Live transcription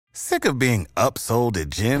Sick of being upsold at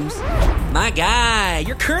gyms? My guy,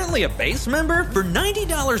 you're currently a base member? For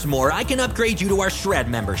 $90 more, I can upgrade you to our Shred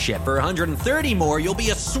membership. For $130 more, you'll be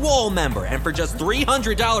a Swole member. And for just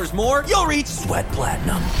 $300 more, you'll reach Sweat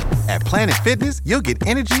Platinum. At Planet Fitness, you'll get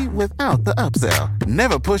energy without the upsell.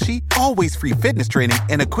 Never pushy, always free fitness training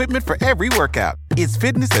and equipment for every workout. It's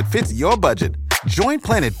fitness that fits your budget. Join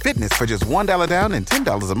Planet Fitness for just $1 down and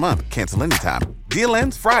 $10 a month. Cancel anytime. Deal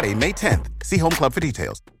ends Friday, May 10th. See Home Club for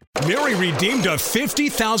details. Mary redeemed a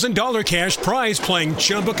 $50,000 cash prize playing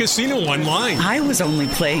Chumba Casino online. I was only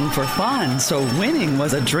playing for fun, so winning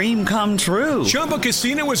was a dream come true. Chumba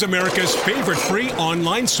Casino is America's favorite free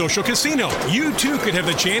online social casino. You, too, could have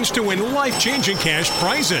the chance to win life-changing cash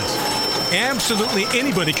prizes. Absolutely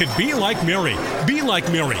anybody could be like Mary. Be like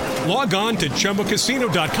Mary. Log on to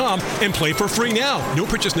ChumbaCasino.com and play for free now. No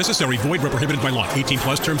purchase necessary. Void where prohibited by law. 18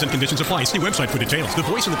 plus terms and conditions apply. See website for details. The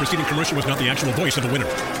voice of the preceding commercial was not the actual voice of the winner.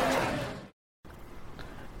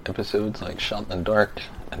 Episodes like Shot in the Dark,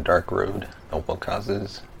 A Dark Road, Noble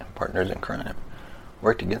Causes, and Partners in Crime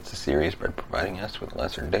worked against the series by providing us with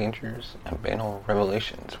lesser dangers and banal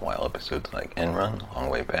revelations, while episodes like End Run, Long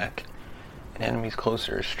Way Back, and Enemies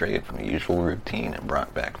Closer strayed from the usual routine and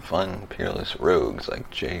brought back fun, peerless rogues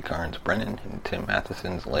like Jay Carnes Brennan and Tim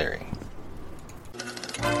Matheson's Larry.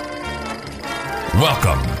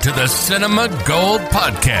 Welcome to the Cinema Gold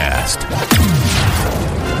Podcast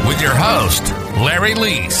with your host, Larry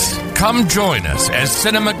Leese. Come join us as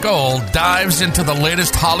Cinema Gold dives into the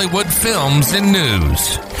latest Hollywood films and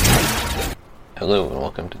news. Hello and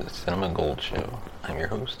welcome to the Cinema Gold Show. I'm your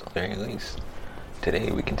host, Larry Leese.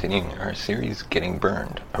 Today we continue our series Getting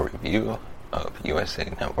Burned, a review of USA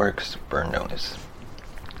Network's Burn Notice.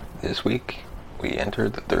 This week we enter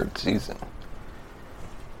the third season.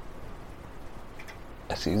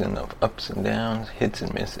 A season of ups and downs, hits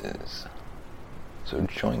and misses. So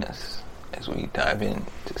join us as we dive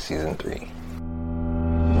into Season 3.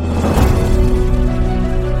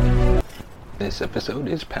 This episode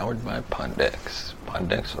is powered by Poddex.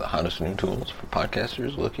 Poddex are the hottest new tools for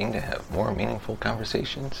podcasters looking to have more meaningful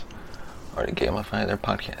conversations or to gamify their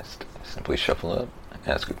podcast. Simply shuffle up,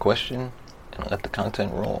 ask a question, and let the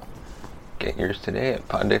content roll. Get yours today at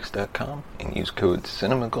poddex.com and use code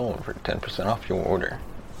CinemaGold for 10% off your order.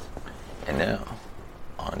 And now,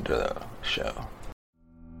 on to the show.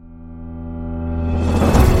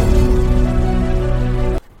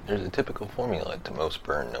 There's a typical formula to most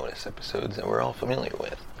Burn Notice episodes that we're all familiar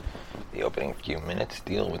with. The opening few minutes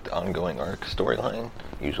deal with the ongoing arc storyline,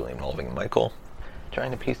 usually involving Michael,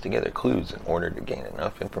 trying to piece together clues in order to gain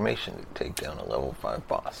enough information to take down a level 5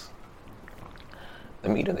 boss. The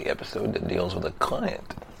meat of the episode that deals with a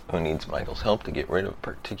client who needs Michael's help to get rid of a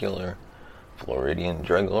particular Floridian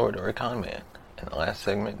drug lord or a con man, and the last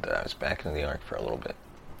segment dives back into the arc for a little bit.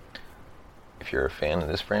 If you're a fan of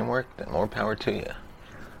this framework, then more power to you.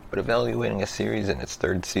 But evaluating a series in its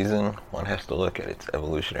third season, one has to look at its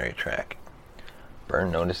evolutionary track.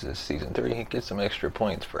 Burn Notice's Season 3 gets some extra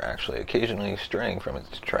points for actually occasionally straying from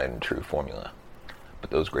its tried and true formula. But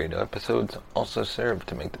those great episodes also serve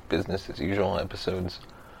to make the business as usual episodes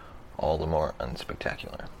all the more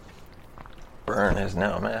unspectacular. Burn has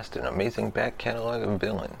now amassed an amazing back catalog of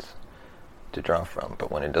villains to draw from,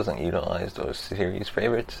 but when it doesn't utilize those series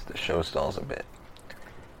favorites, the show stalls a bit.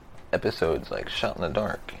 Episodes like Shot in the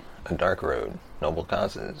Dark, A Dark Road, Noble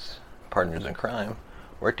Causes, Partners in Crime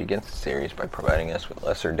worked against the series by providing us with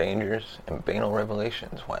lesser dangers and banal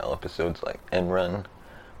revelations, while episodes like End Run,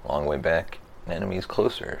 Long Way Back, and Enemies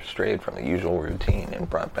Closer strayed from the usual routine and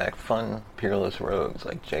brought back fun, peerless rogues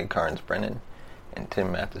like Jay Carnes Brennan and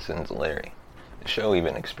Tim Matheson's Larry. The show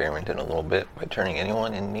even experimented a little bit by turning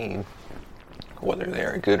anyone in need, whether they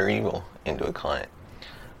are good or evil, into a client.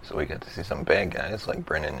 So we got to see some bad guys like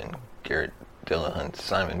Brennan and Garrett Dillahunt's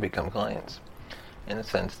Simon become clients, in the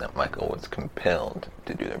sense that Michael was compelled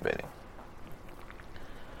to do their bidding.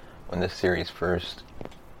 When this series first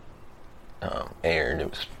aired, it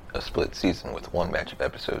was a split season with one batch of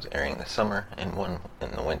episodes airing in the summer and one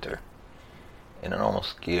in the winter, and it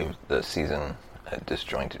almost gave the season a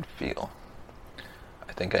disjointed feel.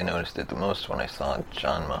 I think I noticed it the most when I saw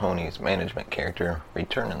John Mahoney's management character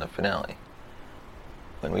return in the finale.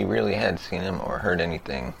 When we really had seen him or heard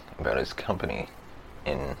anything about his company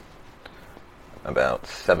in about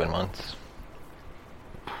 7 months.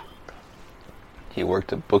 He worked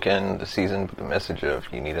to bookend the season with the message of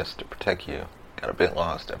 "You need us to protect you" got a bit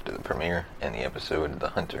lost after the premiere and the episode The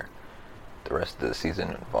Hunter. The rest of the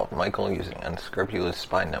season involved Michael using an unscrupulous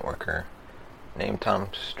spy networker named Tom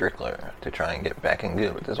Strickler to try and get back in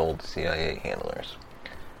good with his old CIA handlers.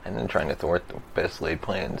 and then trying to thwart the best laid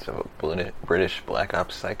plans of a British black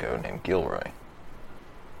ops psycho named Gilroy.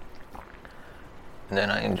 And then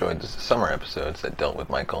I enjoyed the summer episodes that dealt with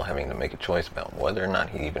Michael having to make a choice about whether or not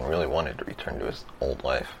he even really wanted to return to his old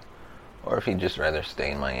life, or if he'd just rather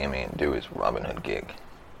stay in Miami and do his Robin Hood gig.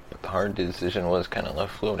 But the hard decision was kind of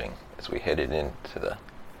left floating as we headed into the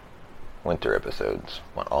winter episodes,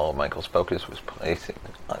 when all of Michael's focus was placed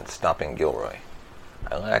on stopping Gilroy.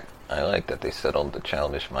 I like that they settled the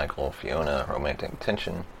childish Michael-Fiona romantic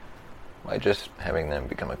tension by just having them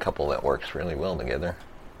become a couple that works really well together.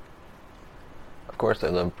 Of course, I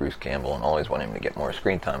love Bruce Campbell and always want him to get more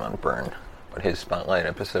screen time on Burn, but his Spotlight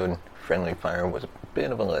episode, Friendly Fire, was a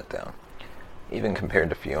bit of a letdown, even compared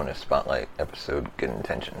to Fiona's Spotlight episode, Good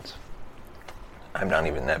Intentions. I'm not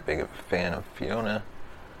even that big of a fan of Fiona,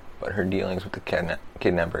 but her dealings with the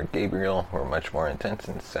kidnapper Gabriel were much more intense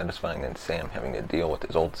and satisfying than Sam having to deal with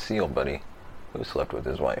his old SEAL buddy who slept with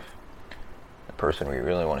his wife. The person we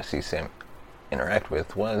really want to see Sam interact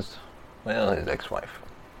with was, well, his ex-wife.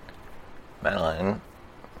 Madeline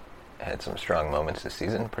had some strong moments this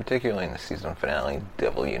season, particularly in the season finale,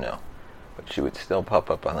 Devil You Know, but she would still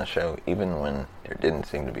pop up on the show even when there didn't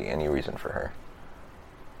seem to be any reason for her.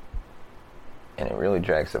 And it really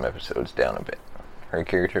dragged some episodes down a bit. Her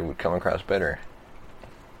character would come across better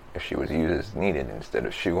if she was used as needed instead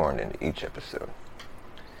of shoehorned into each episode.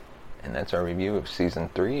 And that's our review of Season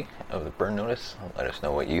 3 of the Burn Notice. Let us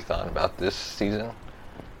know what you thought about this season.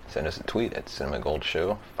 Send us a tweet at Cinema Gold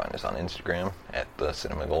Show. Find us on Instagram at The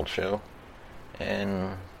Cinema Gold Show.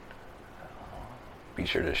 And be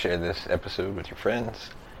sure to share this episode with your friends.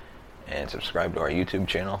 And subscribe to our YouTube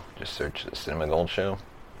channel. Just search The Cinema Gold Show.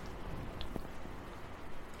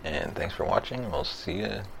 And thanks for watching. We'll see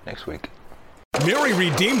you next week. Mary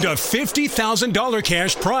redeemed a $50,000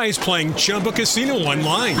 cash prize playing Chumba Casino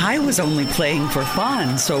online. I was only playing for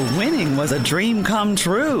fun, so winning was a dream come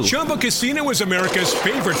true. Chumba Casino is America's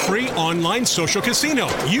favorite free online social casino.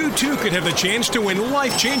 You too could have the chance to win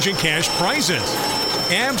life-changing cash prizes.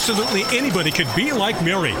 Absolutely anybody could be like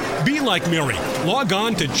Mary. Be like Mary. Log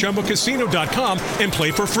on to ChumbaCasino.com and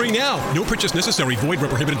play for free now. No purchase necessary. Void where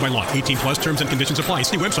prohibited by law. 18 plus terms and conditions apply.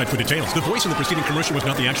 See website for details. The voice in the preceding commercial was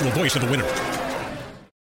not the actual voice of the winner.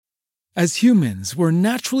 As humans, we're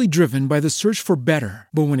naturally driven by the search for better.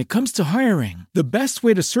 But when it comes to hiring, the best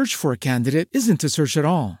way to search for a candidate isn't to search at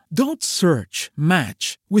all. Don't search,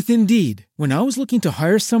 match with Indeed. When I was looking to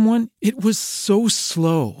hire someone, it was so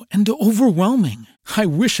slow and overwhelming. I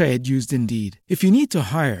wish I had used Indeed. If you need to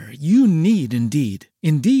hire, you need Indeed.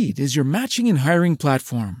 Indeed is your matching and hiring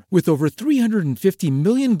platform with over 350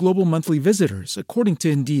 million global monthly visitors, according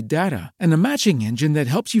to Indeed data, and a matching engine that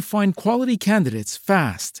helps you find quality candidates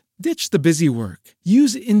fast. Ditch the busy work.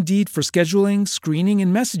 Use Indeed for scheduling, screening,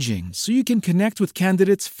 and messaging so you can connect with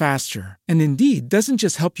candidates faster. And Indeed doesn't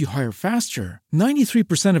just help you hire faster.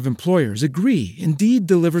 93% of employers agree Indeed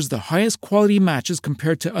delivers the highest quality matches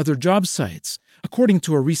compared to other job sites, according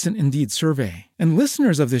to a recent Indeed survey. And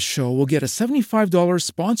listeners of this show will get a $75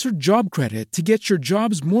 sponsored job credit to get your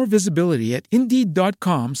jobs more visibility at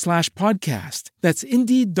Indeed.com/podcast. That's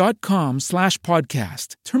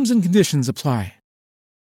Indeed.com/podcast. Terms and conditions apply.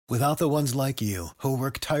 Without the ones like you, who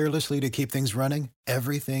work tirelessly to keep things running,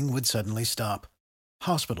 everything would suddenly stop.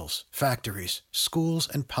 Hospitals, factories, schools,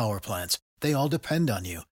 and power plants, they all depend on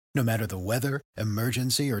you. No matter the weather,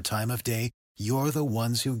 emergency, or time of day, you're the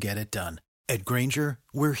ones who get it done. At Grainger,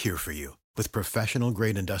 we're here for you with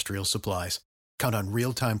professional-grade industrial supplies. Count on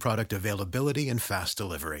real-time product availability and fast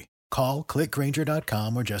delivery. Call, click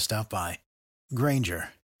Grainger.com, or just stop by. Grainger,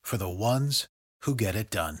 for the ones who get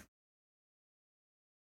it done.